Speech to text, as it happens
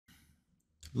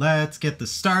let's get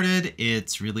this started.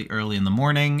 It's really early in the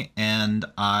morning and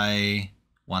I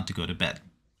want to go to bed.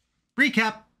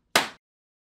 Recap.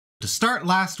 To start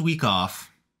last week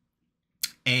off,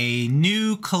 a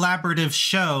new collaborative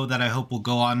show that I hope will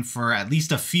go on for at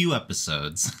least a few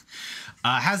episodes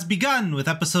has begun with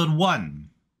episode 1.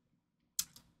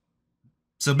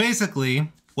 So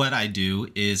basically, what I do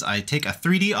is I take a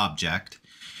 3D object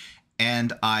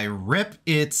and I rip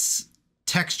its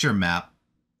texture map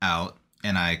out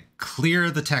and I clear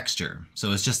the texture.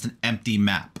 So it's just an empty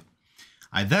map.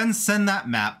 I then send that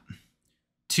map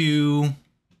to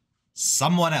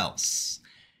someone else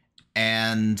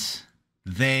and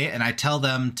I tell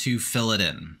them to fill it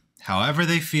in however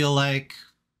they feel like,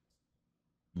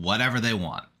 whatever they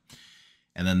want.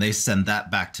 And then they send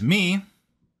that back to me.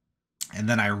 And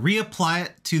then I reapply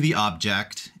it to the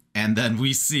object, and then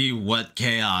we see what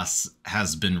chaos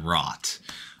has been wrought.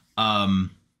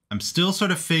 I'm still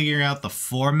sort of figuring out the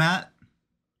format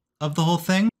of the whole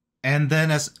thing. And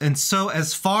then so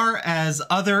as far as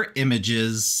other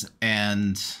images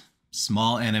and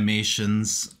small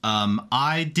animations,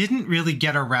 I didn't really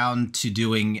get around to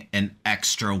doing an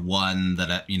extra one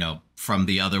that from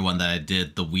the other one that I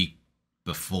did the week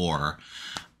before.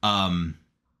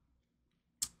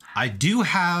 I do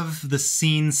have the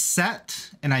scene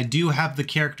set and I do have the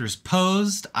characters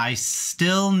posed. I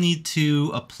still need to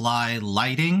apply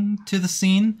lighting to the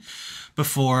scene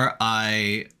before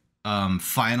I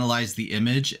finalize the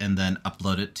image and then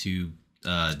upload it to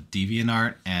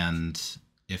DeviantArt and,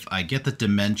 if I get the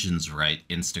dimensions right,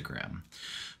 Instagram.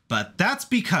 But that's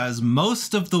because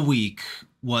most of the week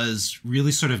was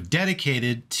really sort of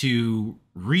dedicated to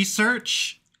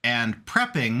research and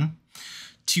prepping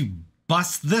to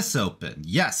bust this open.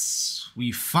 Yes,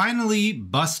 we finally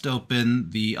bust open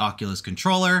the Oculus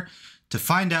controller to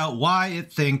find out why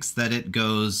it thinks that it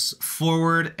goes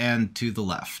forward and to the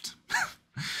left.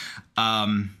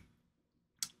 And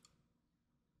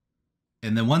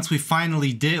then once we've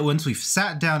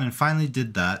sat down and finally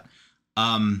did that,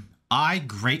 I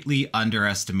greatly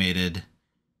underestimated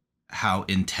how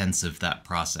intensive that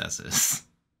process is.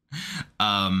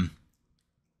 I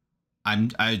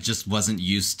just wasn't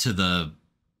used to the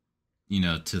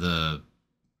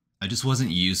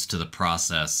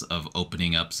process of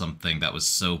opening up something that was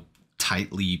so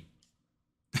tightly,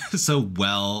 so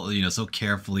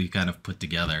carefully kind of put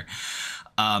together.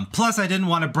 Plus, I didn't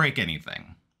want to break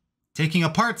anything. Taking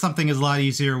apart something is a lot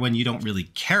easier when you don't really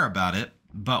care about it,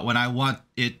 but when I want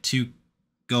it to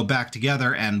go back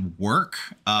together and work,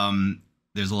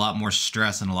 there's a lot more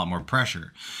stress and a lot more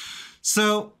pressure.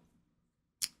 So,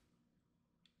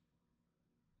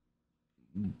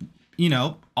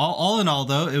 all in all,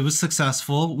 though, it was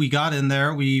successful. We got in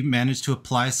there. We managed to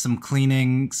apply some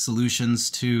cleaning solutions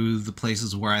to the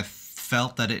places where I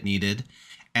felt that it needed.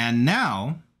 And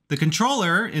now the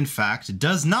controller, in fact,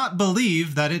 does not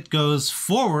believe that it goes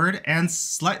forward and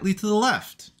slightly to the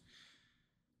left.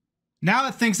 Now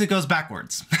it thinks it goes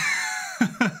backwards.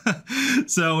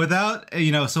 So without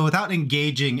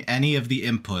engaging any of the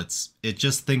inputs, it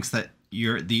just thinks that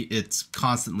it's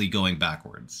constantly going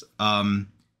backwards. And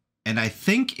I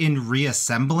think in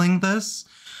reassembling this,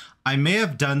 I may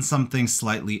have done something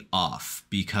slightly off,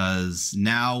 because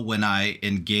now when I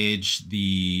engage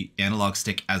the analog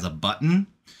stick as a button,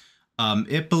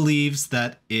 it believes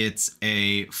that it's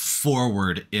a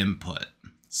forward input.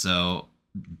 So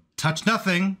touch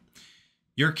nothing,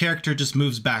 your character just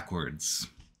moves backwards.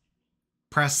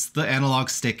 Press the analog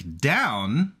stick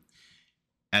down,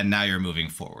 and now you're moving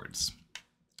forwards.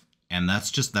 And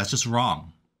that's just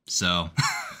wrong. So,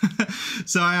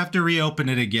 so I have to reopen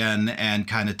it again and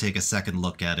kind of take a second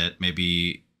look at it.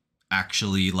 Maybe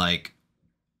actually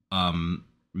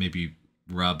maybe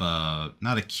rub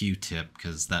not a Q-tip,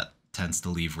 because that tends to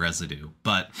leave residue.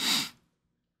 But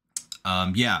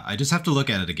yeah, I just have to look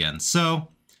at it again. So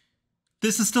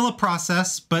this is still a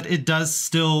process, but it does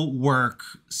still work.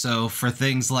 So for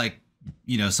things like,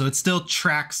 so it still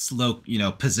tracks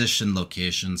position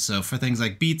location. So for things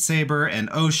like Beat Saber and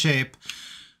O-Shape,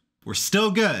 we're still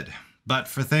good. But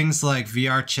for things like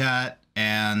VR chat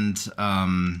and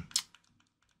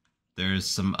there's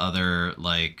some other,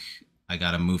 like, I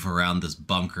gotta move around this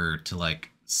bunker to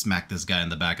smack this guy in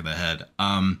the back of the head.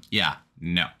 Yeah,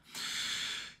 no.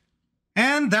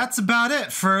 And that's about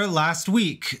it for last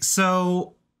week.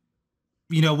 So,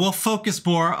 we'll focus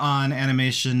more on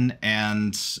animation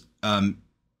and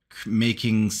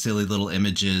making silly little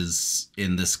images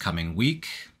in this coming week.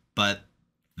 But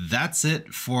that's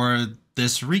it for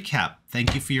this recap.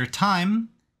 Thank you for your time.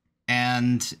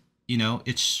 And,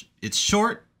 it's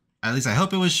short. At least I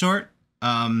hope it was short.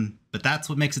 But that's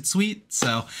what makes it sweet.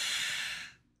 So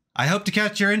I hope to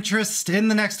catch your interest in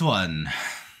the next one.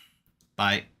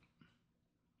 Bye.